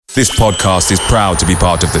This podcast is proud to be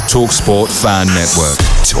part of the TalkSport Fan Network.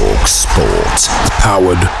 TalkSport.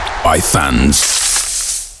 Powered by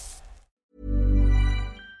fans.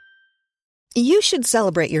 You should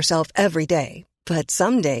celebrate yourself every day, but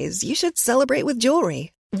some days you should celebrate with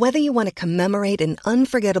jewelry. Whether you want to commemorate an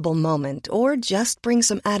unforgettable moment or just bring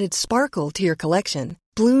some added sparkle to your collection,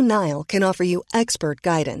 Blue Nile can offer you expert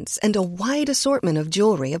guidance and a wide assortment of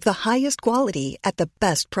jewelry of the highest quality at the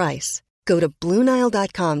best price. Go to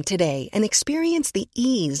BlueNile.com today and experience the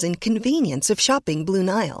ease and convenience of shopping Blue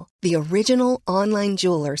Nile, the original online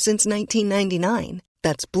jeweler since 1999.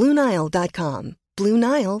 That's BlueNile.com.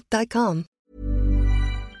 BlueNile.com.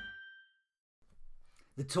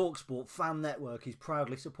 The TalkSport Fan Network is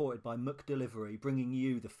proudly supported by McDelivery, bringing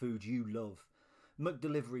you the food you love.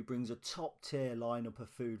 McDelivery brings a top-tier lineup of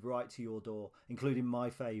food right to your door, including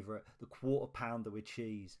my favourite, the quarter pounder with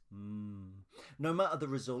cheese. No matter the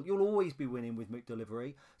result, you'll always be winning with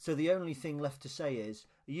McDelivery, so the only thing left to say is,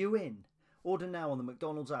 are you in? Order now on the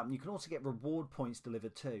McDonald's app, and you can also get reward points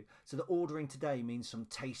delivered too, so that ordering today means some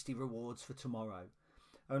tasty rewards for tomorrow.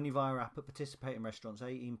 Only via app at participating restaurants.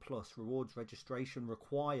 18 plus. Rewards registration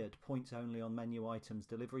required. Points only on menu items.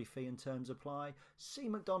 Delivery fee and terms apply. See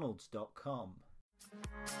mcdonalds.com.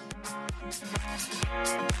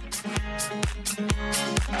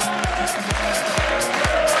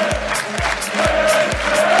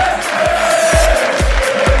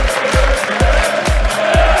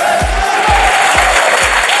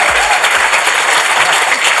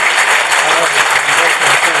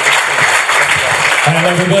 Hello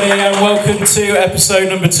everybody and welcome to episode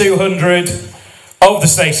number 200 of the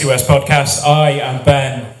Stacey West podcast. I am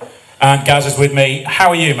Ben and Gaz is with me. How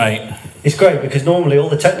are you, mate? It's great because normally all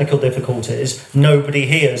the technical difficulties nobody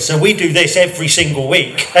hears, so we do this every single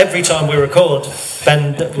week. Every time we record,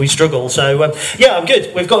 Ben, we struggle. So yeah, I'm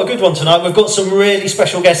good. We've got a good one tonight. We've got some really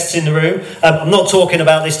special guests in the room. I'm not talking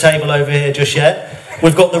about this table over here just yet.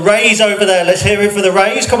 We've got the Rays over there. Let's hear it for the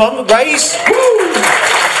Rays. Come on, Rays! Woo!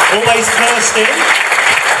 Always first in.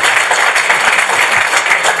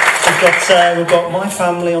 We've got my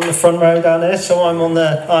family on the front row down there, so I'm on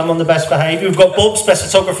the best behaviour. We've got Bob's best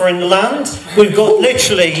photographer in the land. We've got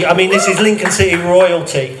literally, I mean, this is Lincoln City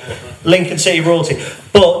royalty. Lincoln City royalty.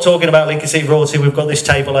 But talking about Lincoln City royalty, we've got this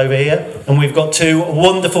table over here, and we've got two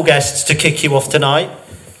wonderful guests to kick you off tonight.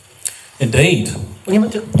 Indeed.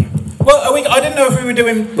 Well, I didn't know if we were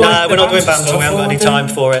doing... No, we're not doing banter. We haven't got any time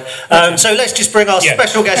for it. So let's just bring our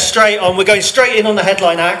special guest straight on. We're going straight in on the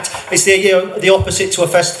headline act. It's the opposite to a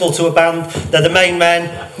festival, to a band. They're the main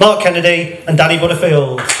men, Mark Kennedy and Danny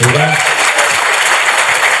Butterfield. Here we go.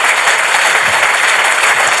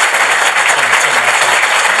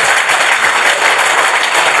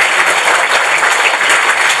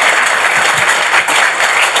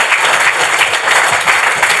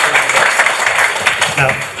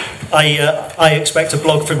 I expect a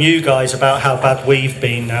blog from you guys about how bad we've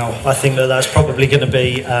been now. I think that's probably going to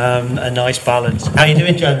be a nice balance. How are you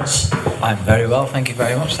doing, gents? I'm very well, thank you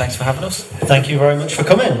very much. Thanks for having us. Thank you very much for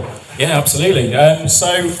coming. Yeah, absolutely.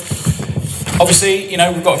 So, obviously,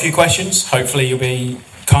 we've got a few questions. Hopefully you'll be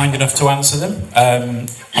kind enough to answer them. I'm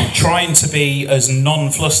trying to be as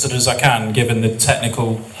non-flustered as I can, given the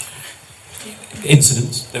technical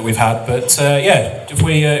incidents that we've had, but if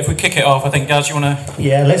we kick it off, I think Gaz, you want to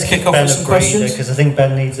let's kick off Ben with some questions, because I think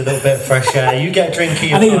Ben needs a little bit of fresh air. You get a drink of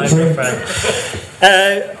your time, friend.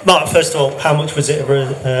 Mark, first of all, how much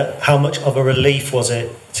of a relief was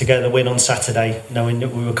it to get the win on Saturday, knowing that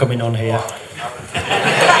we were coming on here?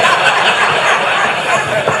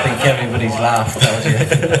 I think everybody's laughed.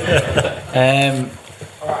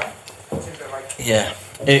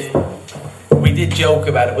 We did joke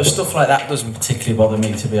about it, but stuff like that doesn't particularly bother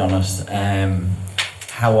me, to be honest.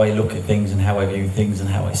 How I look at things and how I view things and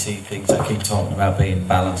how I see things, I keep talking about being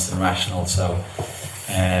balanced and rational, so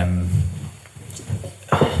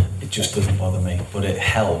it just doesn't bother me, but it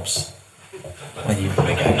helps when you've got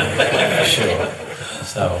a game, for sure.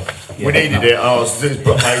 So we needed it. It's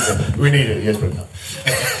amazing. We needed it. Yes, but no.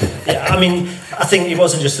 I mean, I think it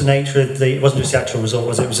wasn't just it wasn't just the actual result,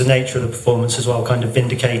 was it? It was the nature of the performance as well, kind of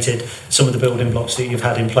vindicated some of the building blocks that you've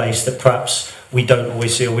had in place that perhaps we don't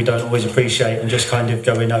always see or we don't always appreciate, and just kind of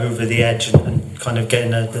going over the edge and kind of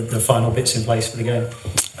getting the final bits in place for the game.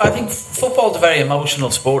 I think football's a very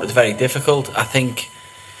emotional sport. It's very difficult. I think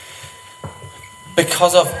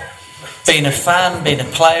because of being a fan, being a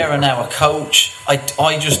player and now a coach,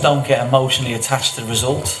 I just don't get emotionally attached to the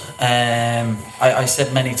result. I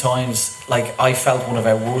said many times, like, I felt one of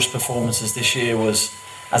our worst performances this year was,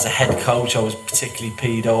 as a head coach, I was particularly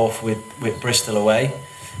peed off with Bristol away.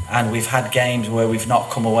 and we've had games where we've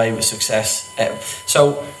not come away with success.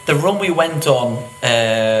 So the run we went on,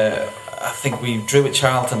 I think we drew at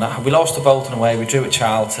Charlton. We lost to Bolton away. We drew at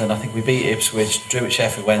Charlton. I think we beat Ipswich, drew at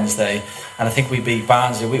Sheffield Wednesday, and I think we beat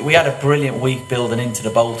Barnsley. We had a brilliant week building into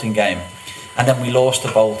the Bolton game, and then we lost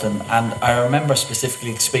to Bolton. And I remember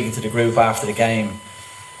specifically speaking to the group after the game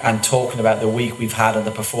and talking about the week we've had and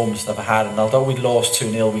the performance that we've had. And although we lost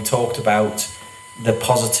 2-0, we talked about the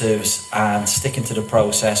positives and sticking to the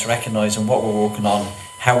process, recognising what we're working on,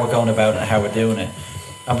 how we're going about it, and how we're doing it.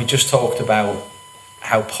 And we just talked about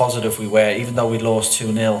how positive we were, even though we lost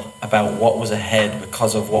 2-0, about what was ahead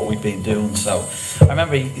because of what we'd been doing. So I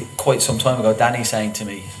remember quite some time ago, Danny saying to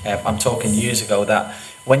me, I'm talking years ago, that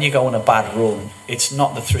when you go on a bad run, it's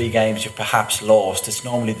not the 3 games you've perhaps lost, it's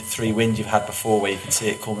normally the 3 wins you've had before where you can see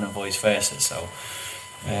it coming and vice versa. So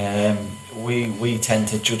we tend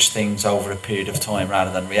to judge things over a period of time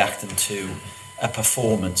rather than reacting to a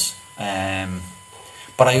performance.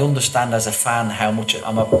 But I understand as a fan how much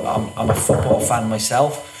I'm a football fan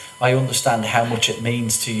myself. I understand how much it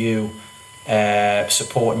means to you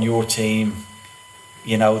supporting your team.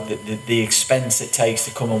 You know, the expense it takes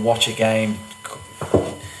to come and watch a game,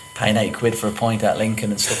 paying £8 for a pint at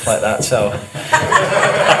Lincoln and stuff like that. So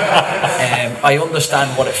I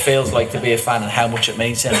understand what it feels like to be a fan and how much it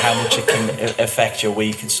means and how much it can affect your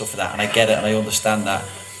week and stuff like that. And I get it and I understand that.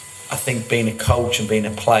 I think being a coach and being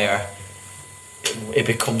a player, it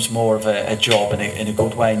becomes more of a job in a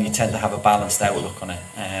good way, and you tend to have a balanced outlook on it.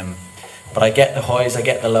 But I get the highs, I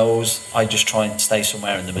get the lows. I just try and stay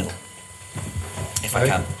somewhere in the middle, if I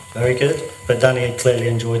can. Very good. But Danny clearly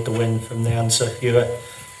enjoyed the win from the answer. You were...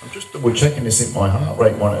 I'm just double checking this in my heart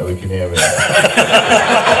rate monitor, we can hear it.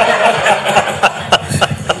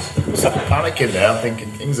 I'm panicking now, thinking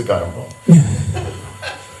things are going wrong.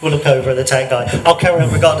 We'll look over at the tech guy. I'll carry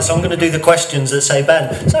on regardless. I'm going to do the questions that say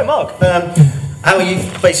Ben. So Mark, how are you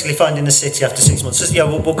basically finding the city after 6 months? So, yeah,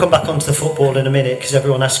 we'll come back onto the football in a minute because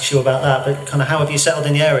everyone asks you about that. But kind of how have you settled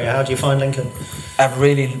in the area? How do you find Lincoln? A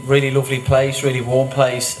really, really lovely place, really warm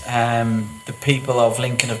place. The people of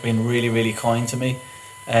Lincoln have been really, really kind to me,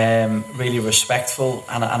 really respectful,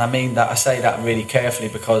 and I mean that. I say that really carefully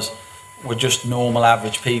because we're just normal,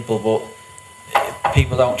 average people, but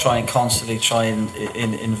people don't try and constantly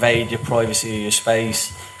invade your privacy or your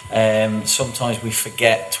space. Sometimes we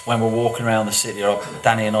forget when we're walking around the city, or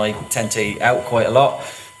Danny and I tend to eat out quite a lot,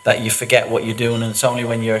 that you forget what you're doing, and it's only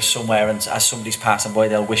when you're somewhere and as somebody's passing by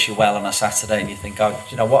they'll wish you well on a Saturday and you think, oh,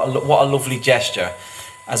 you know, what a lovely gesture,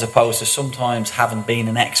 as opposed to sometimes having been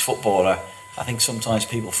an ex-footballer. I think sometimes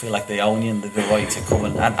people feel like they own you and the right to come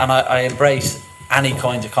and I embrace any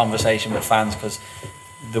kind of conversation with fans, because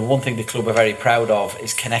the one thing the club are very proud of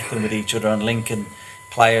is connecting with each other and linking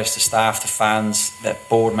players to staff to fans, that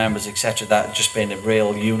board members, etc. That just being a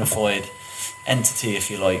real unified entity,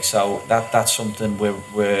 if you like. So that's something we're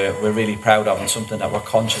really proud of and something that we're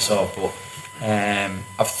conscious of. But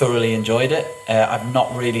I've thoroughly enjoyed it. I've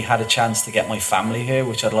not really had a chance to get my family here,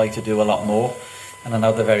 which I'd like to do a lot more, and I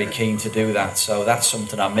know they're very keen to do that. So that's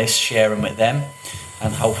something I miss sharing with them.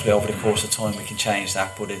 And hopefully over the course of time we can change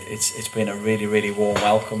that. But it's been a really, really warm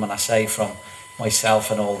welcome, and I say from myself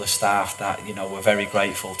and all the staff that, you know, we're very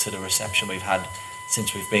grateful to the reception we've had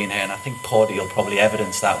since we've been here. And I think Paddy will probably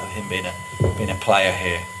evidence that with him being a player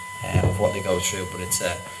here, of what they go through. But it's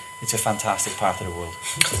a fantastic part of the world.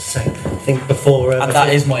 So, I think before that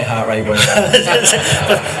is my heart rate.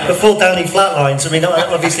 Before Danny flatlines, I mean,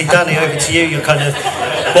 obviously Danny, over to you. You're kind of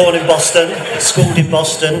born in Boston, schooled in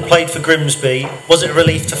Boston, played for Grimsby. Was it a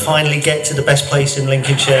relief to finally get to the best place in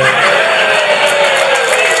Lincolnshire?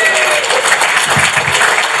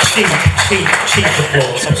 Cheap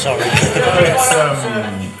applause, I'm sorry.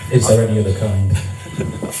 Is there any other kind?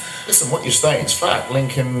 Listen, what you're stating is fact.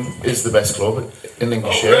 Lincoln is the best club in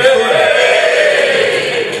Lincolnshire.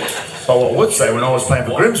 But what I would say, when I was playing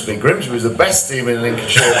for Grimsby was the best team in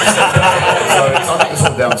Lincolnshire. So I think it's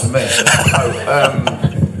all down to me.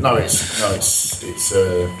 It's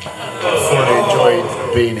thoroughly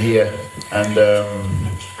enjoyed being here, and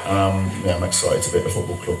I'm excited to be at the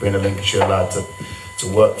football club. Being a Lincolnshire lad to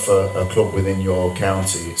work for a club within your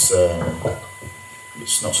county, it's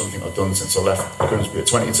not something I've done since I left Grimsby at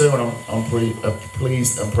 22, and I'm pretty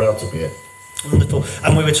pleased and proud to be here. Wonderful.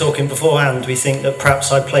 And we were talking beforehand. We think that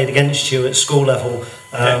perhaps I played against you at school level.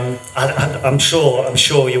 I'm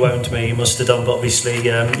sure you owned me. You must have done, but obviously,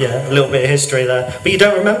 a little bit of history there. But you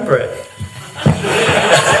don't remember it.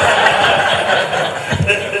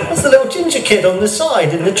 That's the little ginger kid on the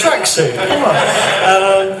side in the tracksuit. Come on.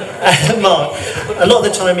 Mark, a lot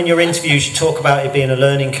of the time in your interviews you talk about it being a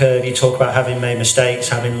learning curve, you talk about having made mistakes,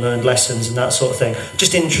 having learned lessons and that sort of thing.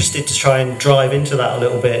 Just interested to try and drive into that a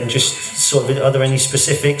little bit, and just sort of, are there any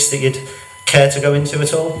specifics that you'd care to go into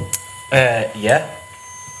at all? Yeah.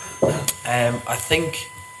 I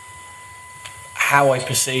think how I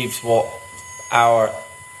perceived what our,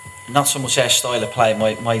 not so much our style of play,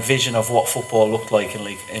 my vision of what football looked like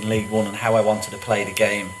in League One and how I wanted to play the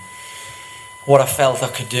game, what I felt I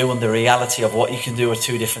could do, and the reality of what you can do are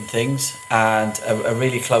two different things. And a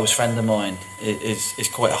really close friend of mine is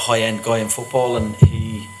quite a high-end guy in football, and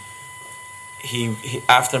he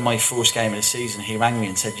after my first game of the season, he rang me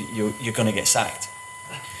and said, you're going to get sacked.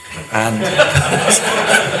 And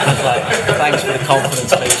I was like, thanks for the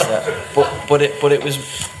confidence booster. But it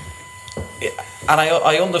was, and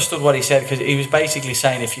I understood what he said, because he was basically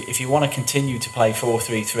saying if you want to continue to play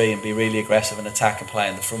 4-3-3 and be really aggressive and attack and play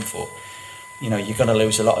in the front foot, you know, you're going to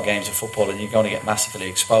lose a lot of games of football and you're going to get massively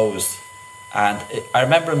exposed. And I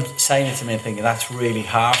remember him saying it to me and thinking that's really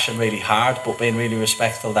harsh and really hard, but being really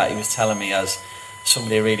respectful that he was telling me as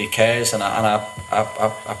somebody who really cares. And I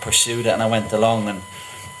pursued it, and I went along, and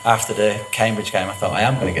after the Cambridge game I thought I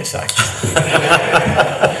am going to get sacked.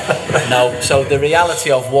 No, so the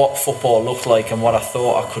reality of what football looked like and what I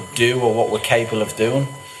thought I could do or what we're capable of doing,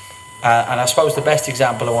 and I suppose the best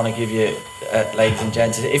example I want to give you, ladies and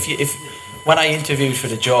gents, is when I interviewed for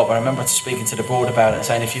the job, I remember speaking to the board about it and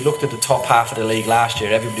saying if you looked at the top half of the league last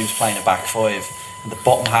year, everybody was playing a back five, and the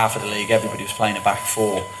bottom half of the league, everybody was playing a back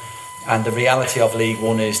four. And the reality of League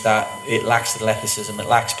One is that it lacks athleticism, it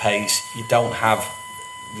lacks pace. You don't have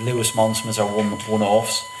Lewis Monsmans or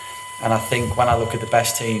one-offs. And I think when I look at the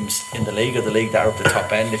best teams in the league, or the league that are up the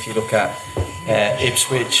top end, if you look at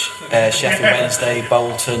Ipswich, Sheffield Wednesday,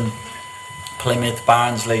 Bolton, Plymouth,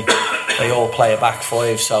 Barnsley, they all play a back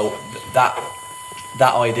five. So that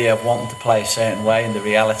idea of wanting to play a certain way, and the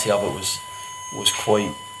reality of it was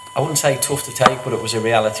quite, I wouldn't say tough to take, but it was a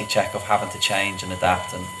reality check of having to change and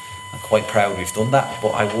adapt, and I'm quite proud we've done that. But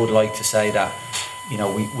I would like to say that, you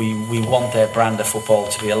know, we want their brand of football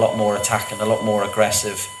to be a lot more attacking, a lot more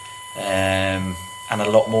aggressive, and a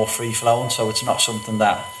lot more free-flowing. So it's not something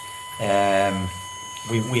that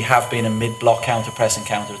we have been a mid-block counter-pressing,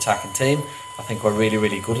 counter-attacking team. I think we're really,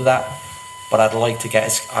 really good at that. But I'd like to get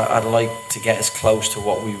as close to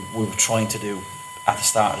what we were trying to do at the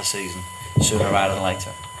start of the season, sooner rather than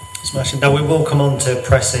later. Smashing. Now we will come on to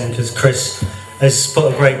pressing, because Chris has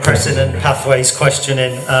put a great pressing and pathways question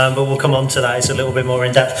in, but we'll come on to that. It's a little bit more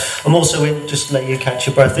in depth. I'm also, just to let you catch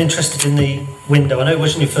your breath, interested in the window. I know it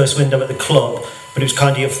wasn't your first window at the club, but it was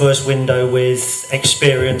kind of your first window with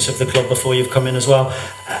experience of the club before you've come in as well.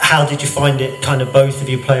 How did you find it, kind of both of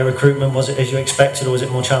you, player recruitment? Was it as you expected, or was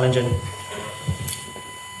it more challenging?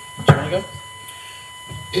 Do you want to go?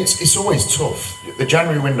 It's always tough. The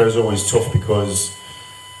January window is always tough because,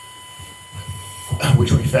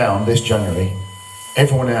 which we found this January,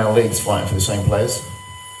 everyone in our league's fighting for the same players,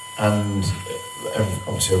 and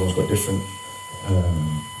obviously everyone's got different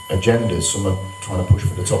agendas. Some are trying to push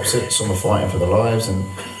for the top six, some are fighting for their lives, and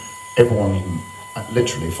everyone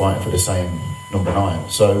literally fighting for the same number 9.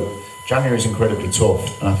 So January is incredibly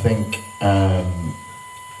tough, and I think,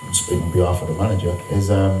 speaking on behalf of the manager, is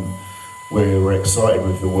we're excited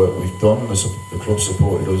with the work we've done. The club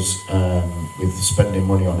supported us with spending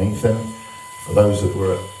money on Ethan. For those that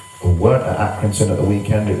weren't at Accrington at the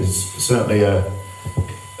weekend, it was certainly a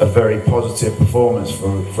very positive performance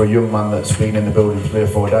for a young man that's been in the building 3 or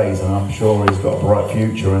 4 days, and I'm sure he's got a bright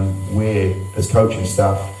future. And we, as coaching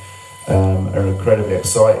staff, are incredibly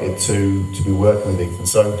excited to be working with Ethan.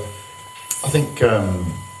 So I think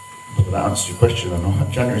whether that answers your question or not,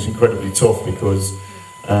 January is incredibly tough because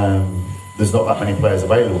there's not that many players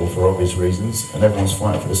available for obvious reasons, and everyone's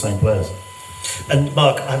fighting for the same players. And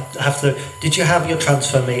Mark, I have to. Did you have your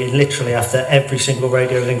transfer meeting literally after every single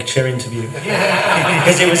Radio Lincolnshire interview?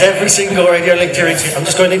 Because it was every single Radio Lincolnshire interview. I'm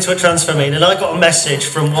just going into a transfer meeting, and I got a message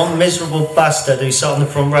from one miserable bastard who sat on the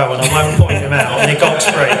front row, and I won't point him out, Nick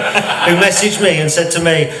Oxbury, who messaged me and said to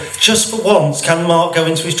me, "Just for once, can Mark go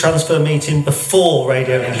into his transfer meeting before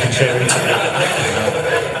Radio Lincolnshire interview?"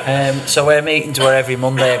 So our meetings were every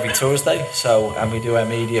Monday, every Thursday. So, and we do our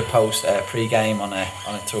media post pre-game on a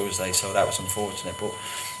Thursday. So that was unfortunate, but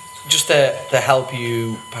just to help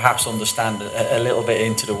you perhaps understand a little bit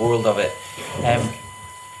into the world of it.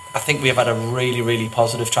 I think we've had a really, really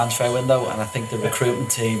positive transfer window, and I think the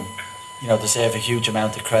recruitment team, you know, deserve a huge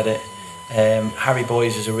amount of credit. Harry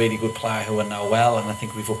Boyes is a really good player who I know well, and I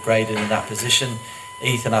think we've upgraded in that position.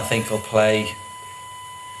 Ethan, I think, will play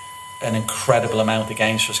an incredible amount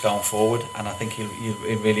against us going forward, and I think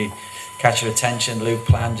he'll really catch your attention. Luke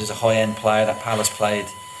Plange is a high-end player that Palace paid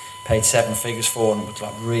 7 figures for, and was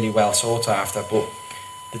like really well sought after. But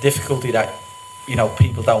the difficulty that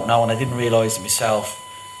people don't know, and I didn't realise it myself,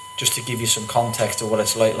 just to give you some context of what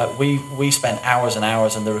it's like we spent hours and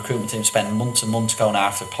hours, and the recruitment team spent months and months going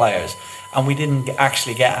after players, and we didn't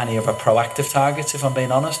actually get any of our proactive targets, if I'm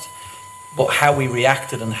being honest. But how we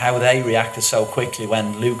reacted and how they reacted so quickly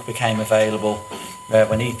when Luke became available,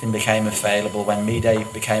 when Ethan became available, when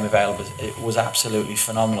Mide became available, it was absolutely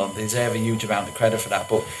phenomenal. They deserve a huge amount of credit for that.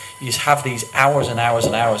 But you just have these hours and hours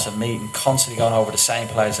and hours of meeting, constantly going over the same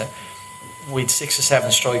players. We'd 6 or 7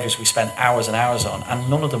 strikers we spent hours and hours on, and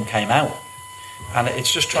none of them came out. And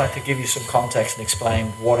it's just trying to give you some context and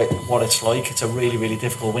explain what it's like. It's a really, really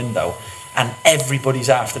difficult window, and everybody's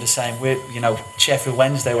after the same. Sheffield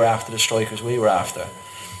Wednesday were after the strikers we were after.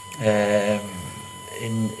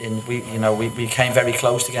 We came very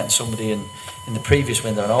close to getting somebody in the previous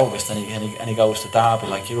window in August, and he goes to Derby.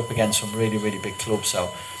 Like, you're up against some really, really big clubs.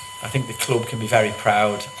 So I think the club can be very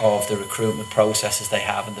proud of the recruitment processes they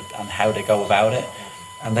have and how they go about it.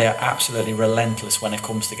 And they are absolutely relentless when it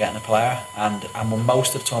comes to getting a player. And when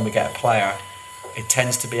most of the time we get a player, it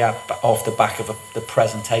tends to be off the back of the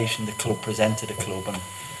presentation the club presented the club and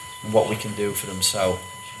what we can do for them. So,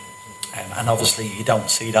 and obviously you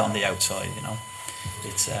don't see that on the outside,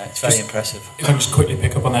 It's very impressive. If I just quickly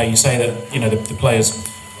pick up on that, you say that the players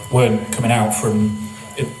weren't coming out from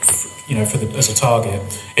as a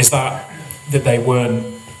target. Is that they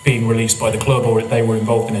weren't being released by the club, or they were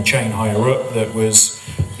involved in a chain higher up that was,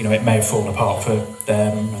 it may have fallen apart for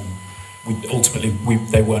them, and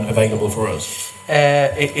they weren't available for us?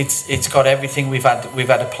 It's got everything. We've had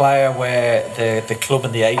a player where the club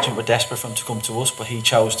and the agent were desperate for him to come to us, but he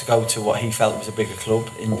chose to go to what he felt was a bigger club.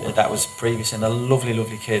 That was previous, and a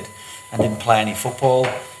lovely kid, and didn't play any football.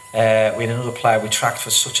 We had another player we tracked for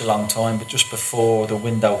such a long time, but just before the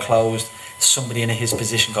window closed, somebody in his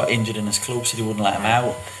position got injured in his club, so they wouldn't let him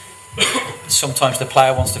out. Sometimes the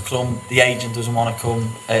player wants to come, the agent doesn't want to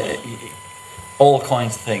come. All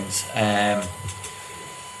kinds of things. A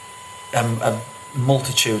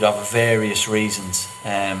multitude of various reasons,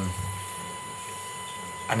 and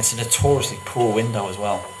it's a notoriously poor window as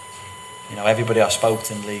well. Everybody I spoke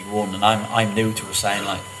to in League One, and I'm new to, was saying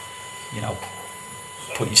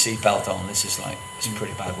put your seatbelt on. It's a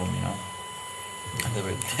pretty bad one, And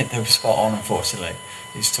they were spot on, unfortunately.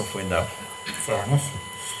 It's a tough window. Fair enough.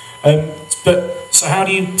 But so how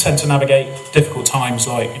do you tend to navigate difficult times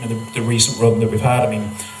like the recent run that we've had? I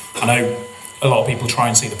mean, I know a lot of people try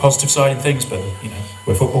and see the positive side in things, but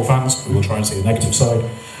we're football fans, we will try and see the negative side.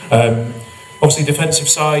 Obviously, defensive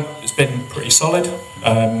side has been pretty solid,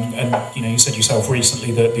 and you said yourself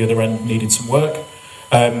recently that the other end needed some work.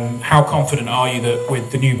 How confident are you that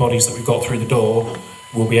with the new bodies that we've got through the door,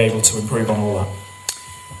 we'll be able to improve on all that?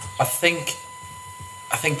 I think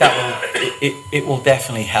that it will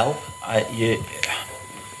definitely help.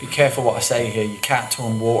 Be careful what I say here. You can't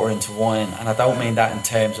turn water into wine, and I don't mean that in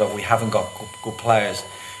terms of we haven't got good players.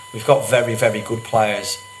 We've got very, very good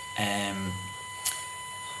players. I'm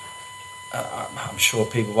sure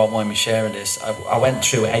people won't mind me sharing this. I went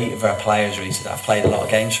through 8 of our players recently that have played a lot of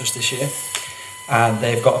games for us this year, and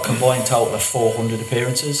they've got a combined total of 400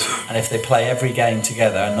 appearances, and if they play every game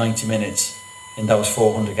together 90 minutes in those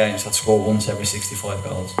 400 games, they'll score once every 65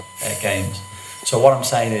 games. So what I'm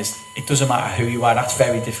saying is, it doesn't matter who you are. That's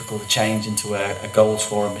very difficult to change into a goal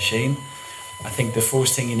scoring machine. I think the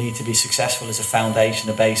first thing you need to be successful is a foundation,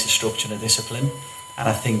 a base, a structure, and a discipline. And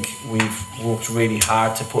I think we've worked really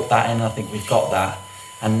hard to put that in. I think we've got that.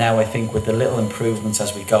 And now I think with the little improvements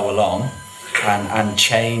as we go along, and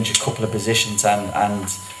change a couple of positions, and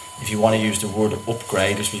if you want to use the word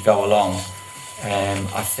upgrade as we go along,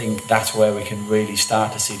 I think that's where we can really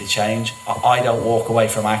start to see the change. I don't walk away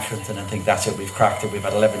from Accrington and think that's it, we've cracked it, we've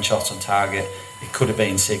had 11 shots on target, it could have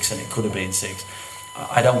been 6 and it could have been 6.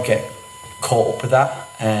 I don't get caught up with that.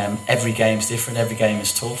 Every game's different, every game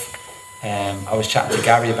is tough. I was chatting to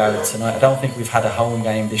Gary about it tonight. I don't think we've had a home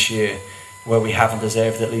game this year where we haven't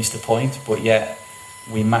deserved at least a point, but yet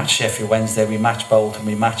we match Sheffield Wednesday, we match Bolton,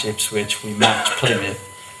 we match Ipswich, we match Plymouth,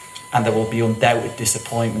 and there will be undoubted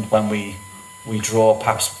disappointment when we draw.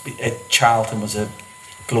 Perhaps Charlton was a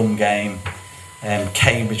glum game,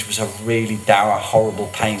 Cambridge was a really dour, horrible,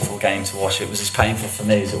 painful game to watch. It was as painful for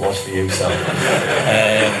me as it was for you.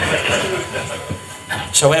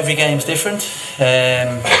 So every game's different,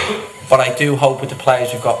 but I do hope with the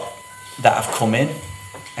players we've got that have come in,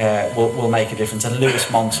 will make a difference. And Lewis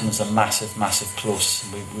Monson is a massive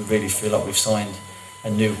plus. We really feel like we've signed a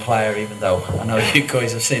new player, even though I know you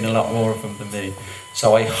guys have seen a lot more of him than me.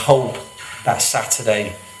 So I hope that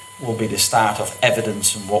Saturday will be the start of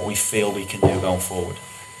evidence and what we feel we can do going forward.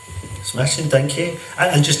 Smashing, thank you.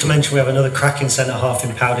 And just to mention, we have another cracking centre half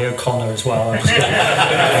in Paddy O'Connor as well.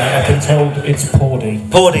 I've been told it's Pordy.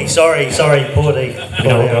 Pordy, sorry, Pordy.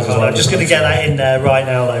 I'm just going to get that in there right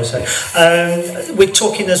now, though. So, we're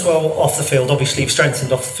talking as well off the field. Obviously, you've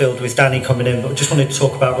strengthened off the field with Danny coming in, but just wanted to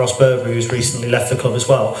talk about Ross Burberry, who's recently left the club as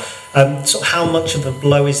well. So, how much of a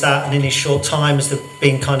blow is that? And in his short time, has there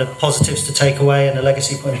been kind of positives to take away and a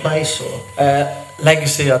legacy put in place? Or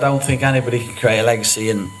legacy, I don't think anybody can create a legacy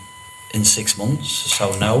in 6 months,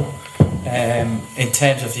 so no. In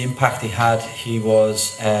terms of the impact he had, he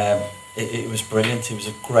was it was brilliant. He was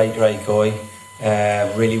a great guy,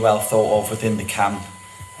 really well thought of within the camp.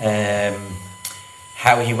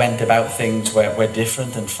 How he went about things were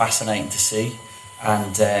different and fascinating to see.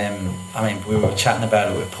 And we were chatting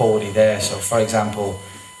about it with Pordy there. So, for example,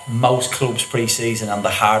 most clubs pre-season on the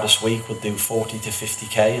hardest week would do 40 to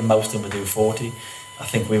 50k, and most of them would do 40. I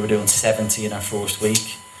think we were doing 70 in our first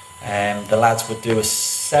week. The lads would do a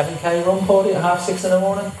 7k run, Pordy, at 6:30 in the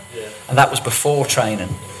morning, and that was before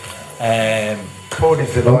training.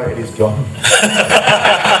 Pordy's delighted he's gone.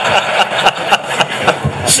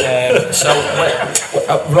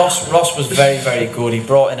 Ross was very good. He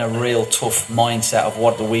brought in a real tough mindset of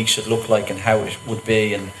what the week should look like and how it would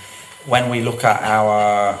be. And when we look at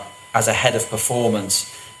as a head of performance,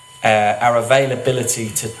 our availability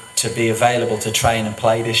to be available to train and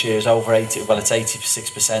play this year is over 80. Well, it's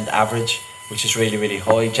 86% average, which is really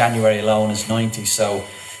high. January alone is 90. So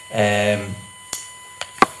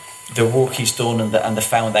the work he's done and the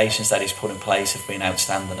foundations that he's put in place have been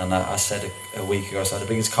outstanding. And I said a week ago, so the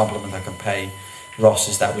biggest compliment I can pay Ross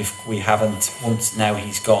is that we haven't, once now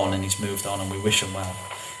he's gone and he's moved on and we wish him well,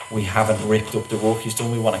 we haven't ripped up the work he's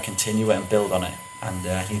done. We want to continue it and build on it, and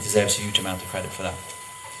he deserves a huge amount of credit for that.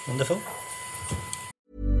 Wonderful.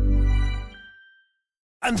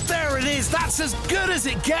 And there it is, that's as good as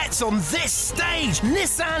it gets on this stage.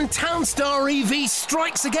 Nissan Townstar EV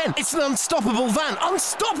strikes again. It's an unstoppable van,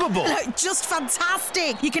 unstoppable. Just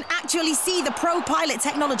fantastic. You can actually see the Pro Pilot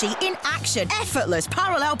technology in action. Effortless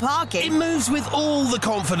parallel parking. It moves with all the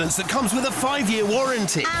confidence that comes with a 5-year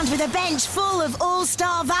warranty. And with a bench full of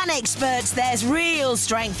all-star van experts, there's real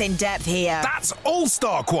strength in depth here. That's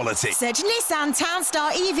all-star quality. Search Nissan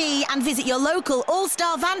Townstar EV and visit your local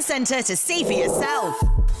all-star van centre to see for yourself.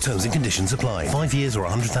 Terms and conditions apply. 5 years or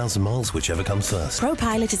 100,000 miles, whichever comes first.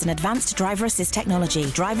 ProPilot is an advanced driver assist technology.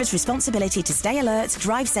 Driver's responsibility to stay alert,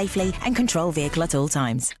 drive safely, and control vehicle at all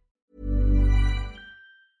times.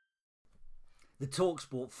 The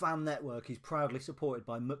TalkSport Fan Network is proudly supported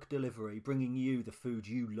by McDelivery, bringing you the food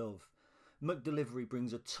you love. McDelivery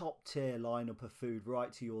brings a top-tier lineup of food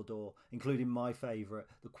right to your door, including my favourite,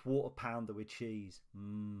 the quarter pounder with cheese.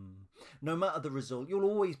 No matter the result, you'll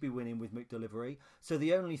always be winning with McDelivery, so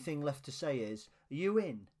the only thing left to say is, are you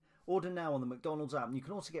in? Order now on the McDonald's app, and you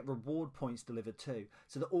can also get reward points delivered too,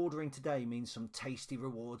 so that ordering today means some tasty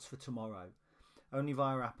rewards for tomorrow. Only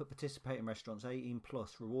via app at participating restaurants. 18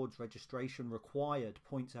 plus. Rewards registration required.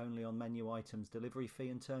 Points only on menu items. Delivery fee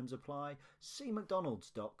and terms apply. See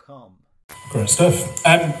mcdonalds.com. Great stuff.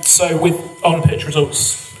 So with on-pitch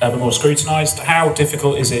results ever more scrutinised, how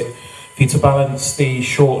difficult is it for you to balance the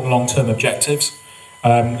short and long-term objectives?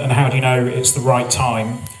 And how do you know it's the right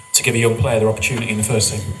time to give a young player their opportunity in the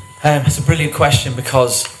first team? It's a brilliant question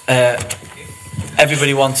because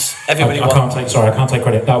everybody wants. I can't take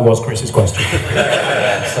credit. That was Chris's question.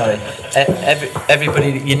 Sorry.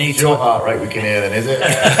 Everybody, you need. It's your heart rate we can hear then, is it?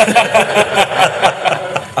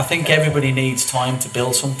 I think everybody needs time to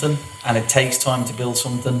build something, and it takes time to build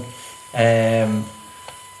something.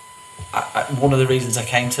 One of the reasons I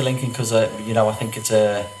came to Lincoln, because I think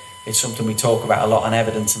it's something we talk about a lot on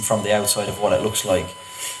evidence and from the outside of what it looks like.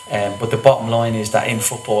 But the bottom line is that in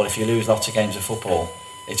football, if you lose lots of games of football,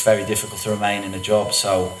 it's very difficult to remain in a job.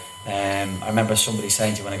 So I remember somebody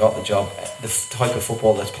saying to me when I got the job, the type of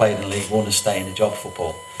football that's played in League One is stay in a job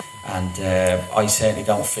football. And I certainly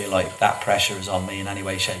don't feel like that pressure is on me in any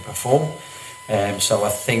way, shape or form. So I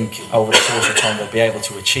think over the course of time we'll be able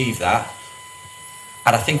to achieve that.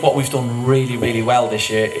 And I think what we've done really, really well this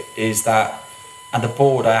year is that, and the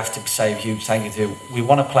board, I have to say a huge thank you to, we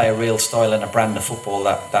want to play a real style and a brand of football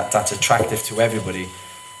that's attractive to everybody.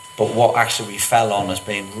 But what actually we fell on has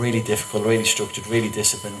been really difficult, really structured, really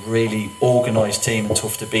disciplined, really organised team and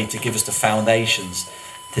tough to beat, to give us the foundations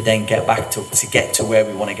to then get back to get to where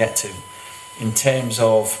we want to get to. In terms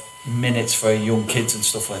of minutes for young kids and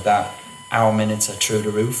stuff like that, our minutes are through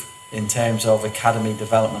the roof. in terms of academy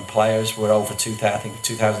development players, we're over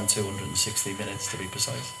 2,260 minutes to be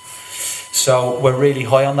precise. So we're really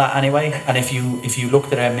high on that anyway. And if you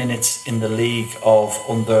looked at our minutes in the league of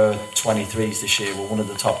under 23s this year, we're one of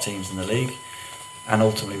the top teams in the league. And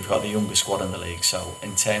ultimately, we've got the youngest squad in the league. So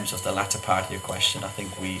in terms of the latter part of your question, I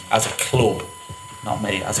think we, as a club, not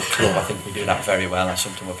me, as a club, I think we do that very well and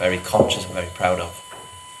something we're very conscious and very proud of.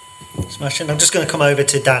 Smashing. I'm just going to come over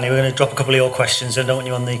to Danny. We're going to drop a couple of your questions. I don't want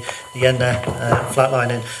you on the end there,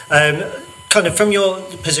 flatlining. Kind of from your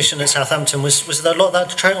position at Southampton, was there a lot of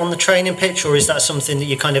that on the training pitch, or is that something that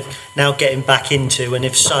you're kind of now getting back into? And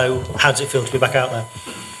if so, how does it feel to be back out there?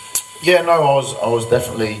 Yeah, no, I was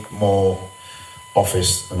definitely more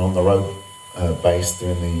office and on the road based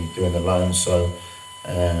doing the loans. So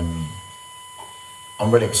I'm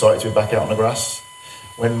really excited to be back out on the grass.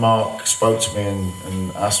 When Mark spoke to me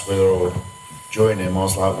and asked whether I would join him, I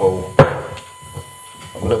was like, well,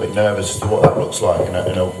 I'm a little bit nervous as to what that looks like in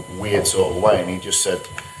a weird sort of way. And he just said,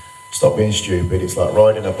 stop being stupid. It's like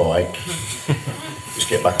riding a bike. Just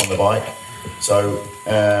get back on the bike. So,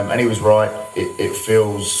 and he was right. It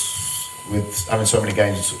feels, with having so many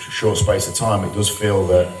games in such a short space of time, it does feel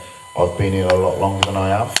that I've been here a lot longer than I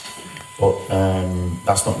have. But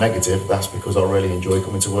that's not negative. That's because I really enjoy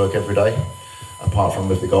coming to work every day. Apart from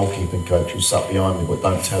with the goalkeeping coach who sat behind me, but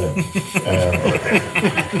don't tell him.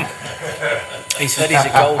 He said he's a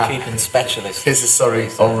goalkeeping specialist. Sorry,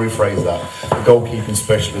 I'll rephrase that. A goalkeeping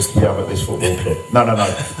specialist we have at this football club. No.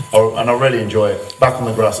 And I really enjoy it. Back on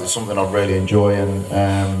the grass, it's something I really enjoy, and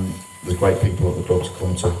there's great people at the club to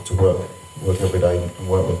come to work every day and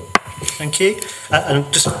work with. Thank you.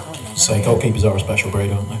 And just say goalkeepers are a special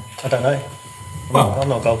breed, aren't they? I don't know. I'm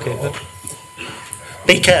not a goalkeeper.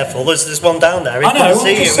 Be careful. There's one down there. He I know. Can't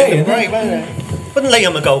see you. Saying, right, wouldn't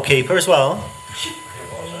Liam a goalkeeper as well?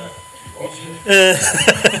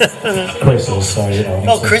 Chris was, so you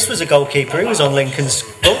know. Chris was a goalkeeper. He was on Lincoln's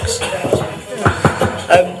books.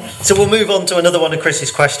 So we'll move on to another one of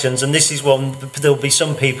Chris's questions, and this is one. There'll be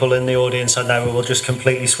some people in the audience I know who will just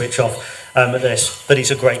completely switch off at this, but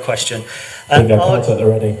it's a great question.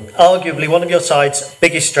 Arguably, one of your side's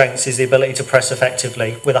biggest strengths is the ability to press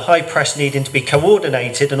effectively, with a high press needing to be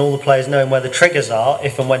coordinated and all the players knowing where the triggers are,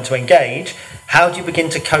 if and when to engage. How do you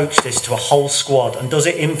begin to coach this to a whole squad, and does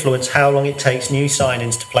it influence how long it takes new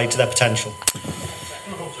signings to play to their potential?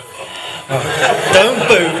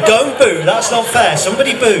 Don't boo, that's not fair.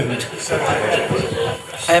 Somebody booed.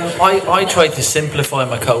 I try to simplify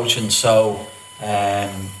my coaching, so I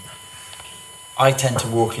tend to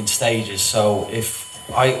work in stages. So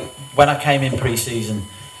when I came in pre-season,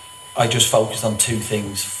 I just focused on two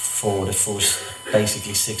things for the first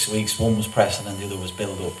basically 6 weeks. One was pressing and the other was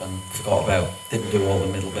build up, and didn't do all the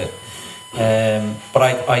middle bit. But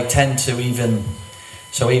I tend to even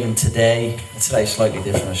today's slightly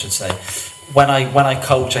different, I should say. When I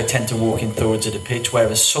coach, I tend to walk in thirds of the pitch,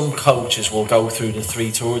 whereas some coaches will go through the 3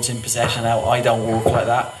 thirds in possession. Now, I don't work like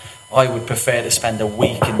that. I would prefer to spend a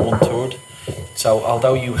week in 1 third. So,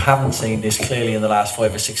 although you haven't seen this clearly in the last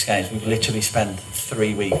 5 or 6 games, we've literally spent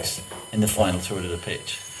 3 weeks in the final third of the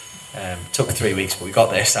pitch. Took 3 weeks, but we got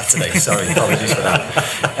there Saturday. Sorry, apologies for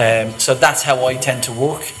that. So that's how I tend to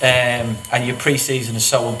work. And your pre-season is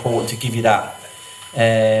so important to give you that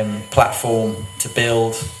platform to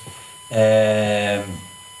build, to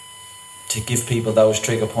give people those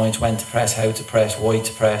trigger points, when to press, how to press, why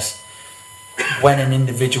to press. When an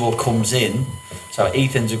individual comes in, so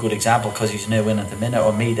Ethan's a good example because he's new in at the minute,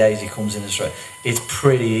 or me Daisy comes in, it's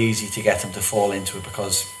pretty easy to get them to fall into it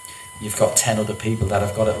because you've got 10 other people that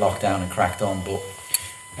have got it locked down and cracked on. But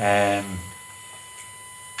and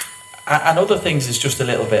other things is just a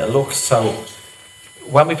little bit of luck. So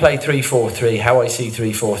when we play 3-4-3, how I see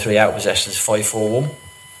 3-4-3 out possession is 5-4-1,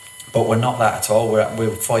 but we're not that at all. We're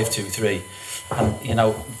 5-2-3, and you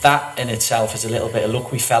know that in itself is a little bit of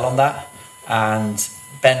luck. We fell on that, and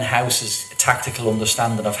Ben House's tactical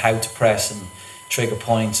understanding of how to press and trigger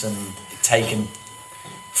points and taking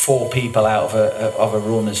 4 people out of a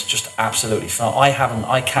run is just absolutely fine.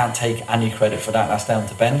 I can't take any credit for that. That's down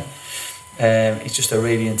to Ben. He's just a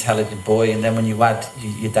really intelligent boy, and then when you add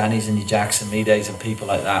your Dannys and your Jacks and Medays and people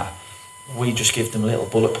like that, we just give them little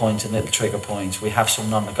bullet points and little trigger points. We have some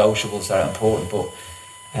non-negotiables that are important, but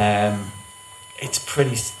it's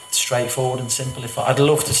pretty straightforward and simple. I'd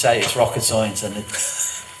love to say it's rocket science, and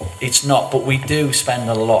it's not, but we do spend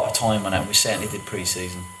a lot of time on it. We certainly did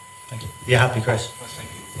pre-season. Thank you. You happy, Chris?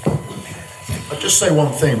 I'll just say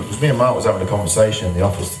one thing, because me and Mark was having a conversation in the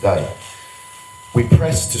office today. We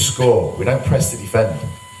press to score, we don't press to defend.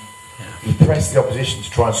 We press the opposition to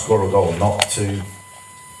try and score a goal, not to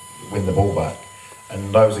win the ball back.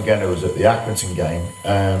 and those again, it was at the Accrington game.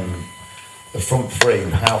 The front three,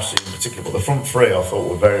 House in particular, but the front three I thought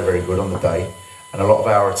were very, very good on the day. And a lot of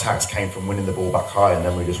our attacks came from winning the ball back high, and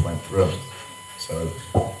then we just went through them. So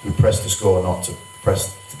we pressed to score, not to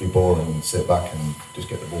press to be boring and sit back and just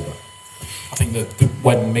get the ball back. I think that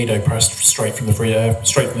when Mido pressed straight from the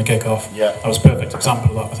kickoff, that was a perfect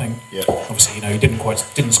example of that. I think. Yeah. Obviously, he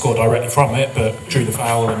didn't score directly from it, but drew the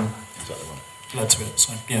foul and led to it.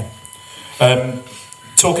 So yeah.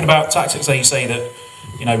 Talking about tactics, you say that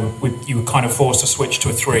you were kind of forced to switch to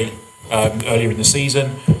a 3 earlier in the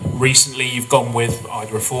season. Recently, you've gone with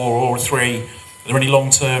either a 4 or a 3. Are there any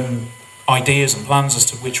long-term ideas and plans as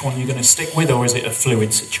to which one you're going to stick with, or is it a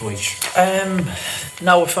fluid situation?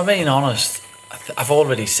 No, if I'm being honest, I've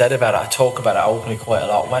already said about it. I talk about it openly quite a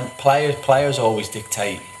lot. When players always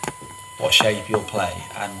dictate what shape you'll play,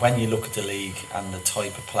 and when you look at the league and the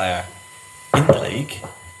type of player in the league,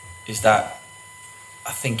 is that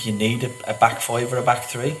I think you need a back 5 or a back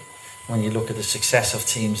 3. When you look at the success of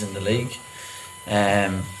teams in the league,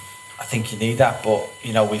 I think you need that. But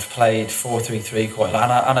we've played 4-3-3 quite a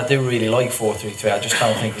lot, and I do really like 4-3-3. I just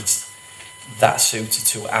don't think it's that suited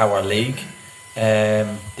to our league.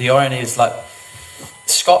 The irony is, like,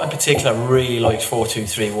 Scott in particular really likes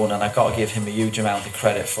 4-2-3-1, and I've got to give him a huge amount of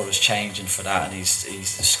credit for his changing for that. And he's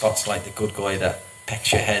Scott's like the good guy that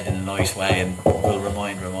pecks your head in a nice way and will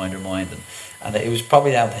remind. And it was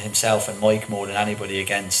probably down to himself and Mike more than anybody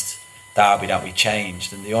against Derby that we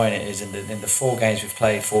changed. And the irony is, in the 4 games we've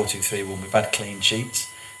played 4-2-3-1, we've had clean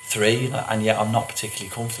sheets, 3, and yet I'm not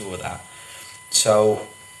particularly comfortable with that. So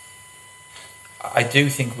I do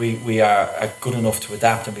think we are good enough to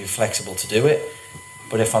adapt and be flexible to do it.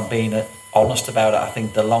 But if I'm being honest about it, I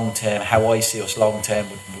think the long term, how I see us long term,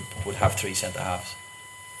 would have 3 centre halves.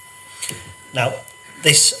 Now,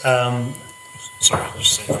 this. Sorry, I'll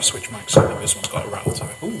just say if we switch mics, I think this one's got a rattle to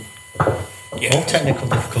it. Ooh. Yeah. More technical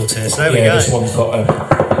difficulties. There we go. This one's got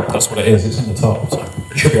that's what it is. It's in the top, so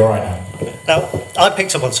it should be all right now. Now, I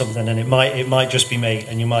picked up on something, and it might just be me,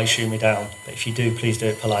 and you might shoot me down. But if you do, please do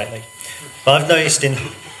it politely. But I've noticed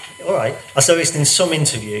in some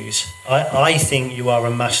interviews, I think you are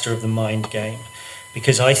a master of the mind game,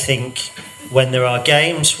 because I think when there are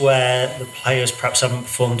games where the players perhaps haven't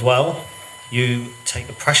performed well, you take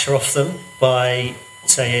the pressure off them by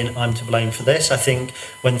saying, I'm to blame for this. I think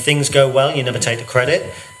when things go well, you never take the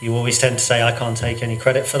credit. You always tend to say, I can't take any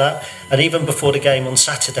credit for that. And even before the game on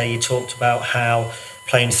Saturday, you talked about how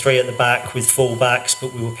playing 3 at the back with full-backs,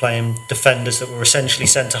 but we were playing defenders that were essentially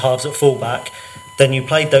centre-halves at full-back. Then you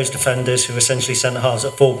played those defenders who were essentially centre-halves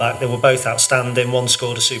at full-back. They were both outstanding. One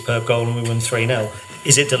scored a superb goal and we won 3-0.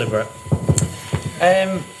 Is it deliberate?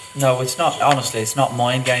 No, it's not. Honestly, it's not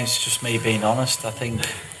mind games. It's just me being honest. I think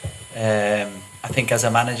as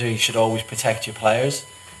a manager, you should always protect your players.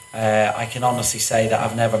 I can honestly say that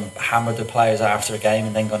I've never hammered the players after a game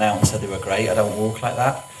and then gone out and said they were great. I don't walk like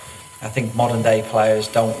that. I think modern day players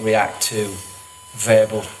don't react to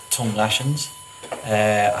verbal tongue lashings.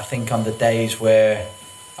 I think on the days where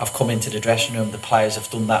I've come into the dressing room, the players have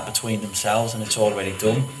done that between themselves and it's already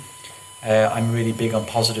done. I'm really big on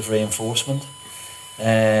positive reinforcement.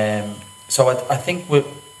 So I think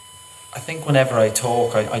whenever I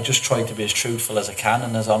talk, I just try to be as truthful as I can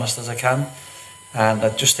and as honest as I can. And I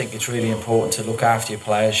just think it's really important to look after your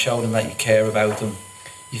players, show them that you care about them,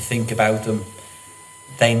 you think about them.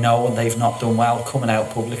 They know when they've not done well, coming out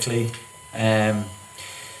publicly.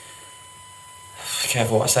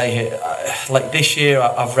 Careful what I say here. Like this year,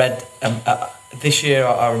 I've read. This year,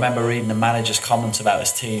 I remember reading the manager's comments about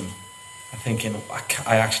his team. I'm thinking,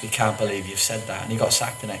 I actually can't believe you've said that. And he got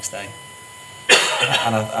sacked the next day.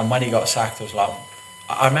 And when he got sacked, I was like,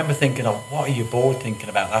 I remember thinking, what are you board thinking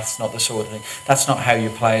about? That's not the sort of thing. That's not how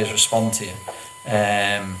your players respond to you.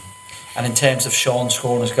 And in terms of Sean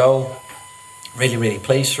scoring his goal, really, really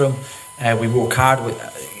pleased for him. We work hard with,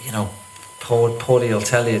 Paulie will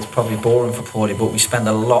tell you it's probably boring for Paulie, but we spend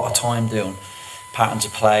a lot of time doing patterns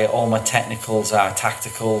of play. All my technicals are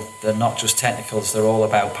tactical. They're not just technicals, they're all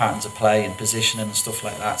about patterns of play and positioning and stuff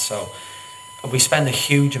like that. So we spend a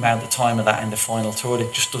huge amount of time of that in the final third.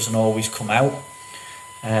 It just doesn't always come out.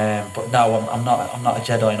 But no, I'm not a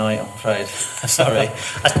Jedi Knight, I'm afraid. Sorry.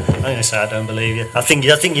 I'm going to say I don't believe you. I think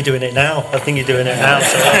you're doing it now.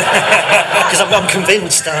 Because I'm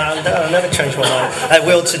convinced. I'll never change my mind.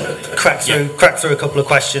 We'll crack through a couple of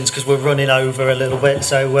questions because we're running over a little bit.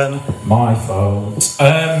 So my fault. So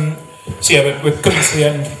yeah, we're coming to the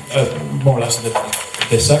end, more or less, of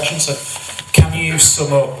this section. So can you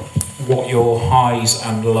sum up what your highs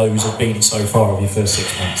and lows have been so far of your first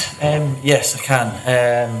 6 months? Yes, I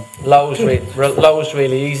can. Lows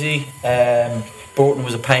really easy. Broughton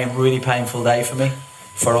was a really painful day for me,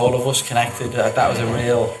 for all of us connected. That was a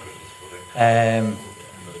real, and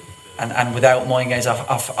without mind games,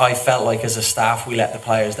 I felt like as a staff we let the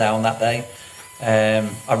players down that day.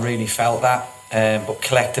 I really felt that, but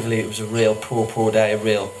collectively it was a real poor day.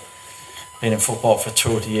 Been in football for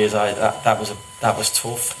 30 years, that was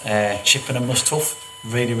tough. Chippenham was tough,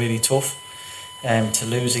 really tough. To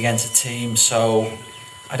lose against a team so,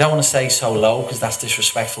 I don't want to say so low because that's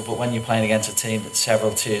disrespectful, but when you're playing against a team that's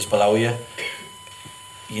several tiers below you,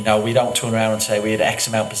 you know, we don't turn around and say we had X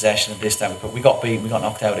amount of possession of this time, but we got beaten, we got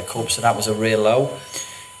knocked out of the cup, so that was a real low.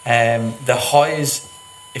 The highs,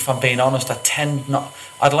 if I'm being honest,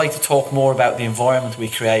 I'd like to talk more about the environment we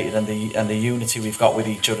created and the unity we've got with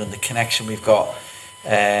each other and the connection we've got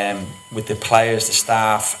with the players, the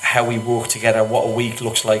staff, how we work together, what a week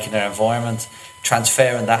looks like in our environment.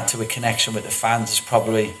 Transferring that to a connection with the fans is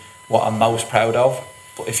probably what I'm most proud of.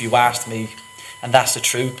 But if you asked me, and that's the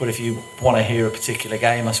truth, but if you want to hear a particular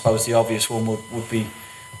game, I suppose the obvious one would be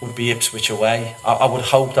Ipswich away. I would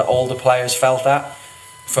hope that all the players felt that.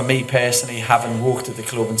 For me personally, having worked at the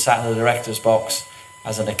club and sat in the director's box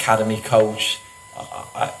as an academy coach,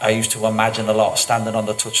 I used to imagine a lot standing on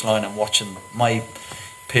the touchline and watching my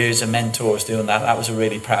peers and mentors doing that. That was a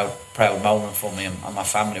really proud moment for me, and my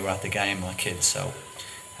family were at the game, my kids. So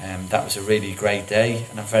that was a really great day,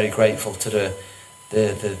 and I'm very grateful to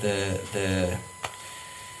the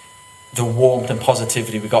warmth and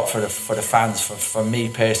positivity we got for the fans, for me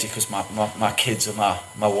personally, because my kids and my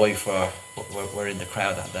wife were in the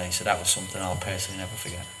crowd that day. So that was something I'll personally never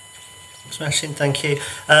forget. Smashing, thank you.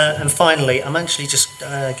 And finally, I'm actually just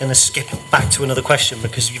going to skip back to another question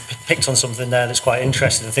because you picked on something there that's quite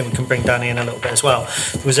interesting. I think we can bring Danny in a little bit as well.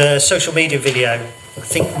 There was a social media video, I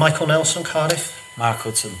think Michael Nelson, Cardiff? Mark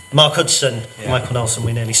Hudson. Yeah. Michael Nelson,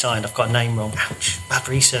 we nearly signed. I've got a name wrong. Ouch, bad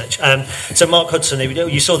research. So Mark Hudson,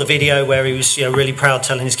 you saw the video where he was really proud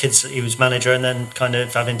telling his kids that he was manager and then kind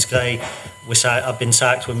of having to say, I've been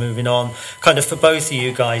sacked, we're moving on. Kind of for both of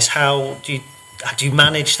you guys, how do you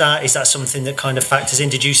manage that? Is that something that kind of factors in?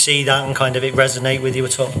 Did you see that and kind of it resonate with you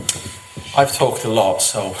at all? I've talked a lot,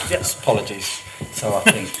 so yes, apologies. So I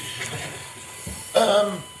think...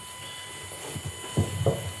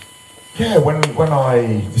 Yeah, when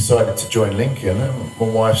I decided to join Lincoln, my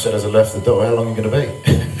wife said as I left the door, how long are you going to be?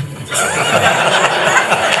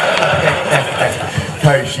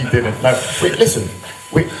 No, she didn't. No, listen,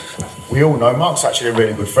 we all know Mark's actually a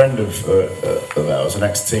really good friend of ours, an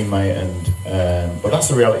ex-teammate, but that's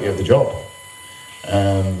the reality of the job.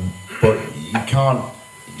 But you can't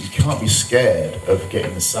be scared of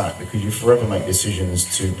getting the sack because you forever make decisions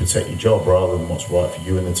to protect your job rather than what's right for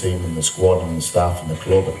you and the team and the squad and the staff and the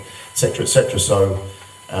club, etc., etc. So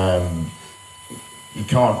you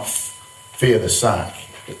can't fear the sack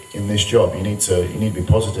in this job. You need to be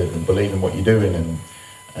positive and believe in what you're doing, and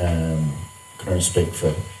can only speak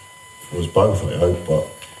for us both, I hope. But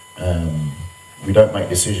we don't make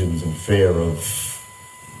decisions in fear of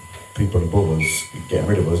people above us getting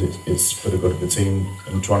rid of us. It's for the good of the team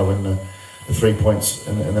and trying to win the 3 points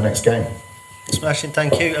in the next game. Smashing,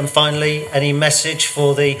 thank you. And finally, any message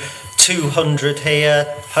for the 200 here,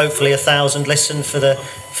 hopefully 1,000 listen for the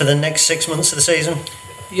next 6 months of the season?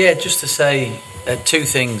 Yeah, just to say two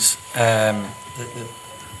things. The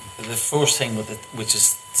first thing, which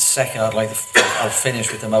is the second, I'll finish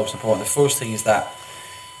with the most important. The first thing is that,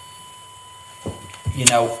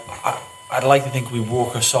 I'd like to think we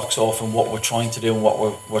work our socks off in what we're trying to do and what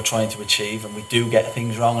we're trying to achieve, and we do get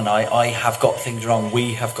things wrong, and I have got things wrong,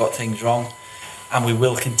 we have got things wrong, and we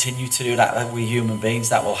will continue to do that. We're human beings,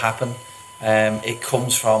 that will happen. It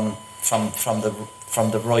comes from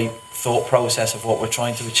the right thought process of what we're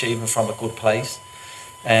trying to achieve and from a good place.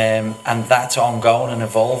 And that's ongoing and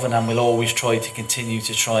evolving, and we'll always try to continue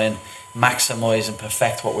to try and maximise and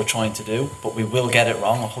perfect what we're trying to do, but we will get it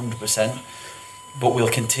wrong 100%. But we'll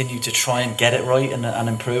continue to try and get it right and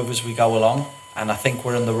improve as we go along, and I think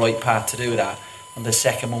we're on the right path to do that. And the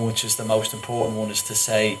second one, which is the most important one, is to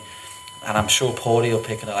say, and I'm sure Paulie will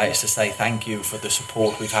pick it up, is to say thank you for the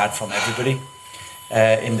support we've had from everybody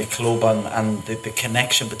in the club, and the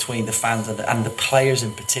connection between the fans and the players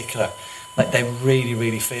in particular. Like, they really,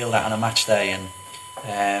 really feel that on a match day, and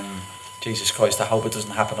Jesus Christ, I hope it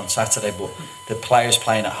doesn't happen on Saturday, but the players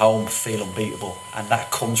playing at home feel unbeatable, and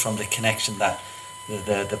that comes from the connection, that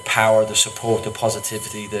the power, the support, the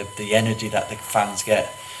positivity, the energy that the fans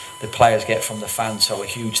get, the players get from the fans. So a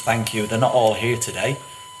huge thank you. They're not all here today,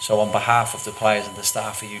 so on behalf of the players and the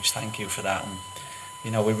staff, a huge thank you for that, and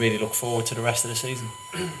we really look forward to the rest of the season.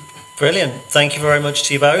 Brilliant. Thank you very much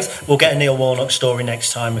to you both. We'll get a Neil Warnock story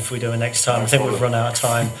next time if we do it next time. I think we've run out of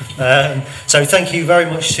time. So thank you very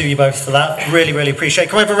much to you both for that. Really, really appreciate it.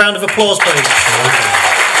 Can we have a round of applause, please?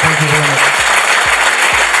 Thank you very much.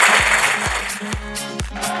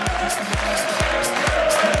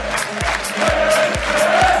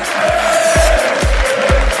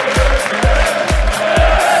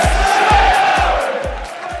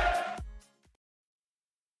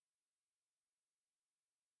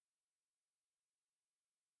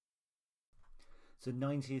 It's the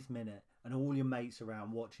 90th minute and all your mates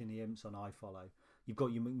around watching the Imps on iFollow. You've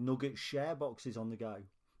got your McNugget share boxes on the go.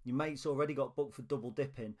 Your mate's already got booked for double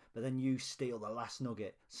dipping, but then you steal the last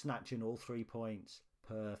nugget, snatching all 3 points.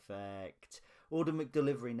 Perfect. Order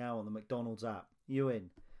McDelivery now on the McDonald's app. You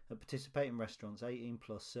in? At participating restaurants, 18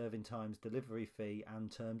 plus, serving times, delivery fee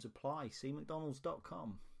and terms apply. See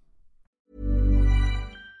mcdonalds.com.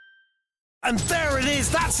 And there it is,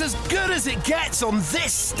 that's as good as it gets on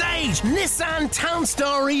this stage. Nissan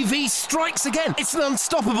Townstar EV strikes again. It's an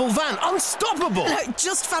unstoppable van, unstoppable.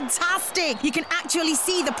 Just fantastic. You can actually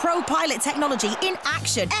see the Pro Pilot technology in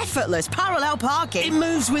action. Effortless parallel parking. It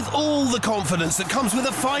moves with all the confidence that comes with a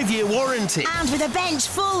 5-year warranty. And with a bench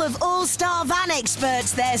full of all-star van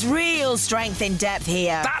experts, there's real strength in depth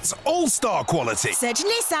here. That's all-star quality. Search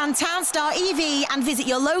Nissan Townstar EV and visit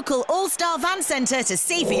your local all-star van centre to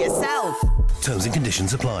see for yourself. Terms and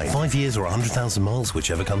conditions apply. 5 years or 100,000 miles,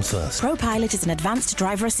 whichever comes first. Pro Pilot is an advanced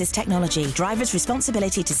driver assist technology. Driver's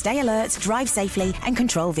responsibility to stay alert, drive safely and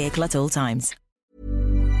control vehicle at all times.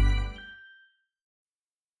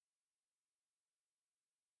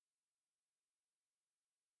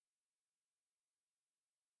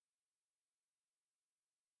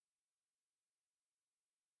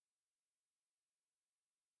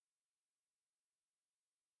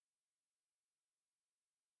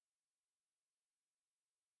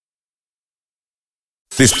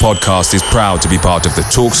 This podcast is proud to be part of the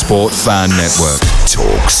TalkSport Fan Network.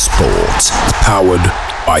 TalkSport. Powered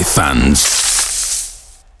by fans.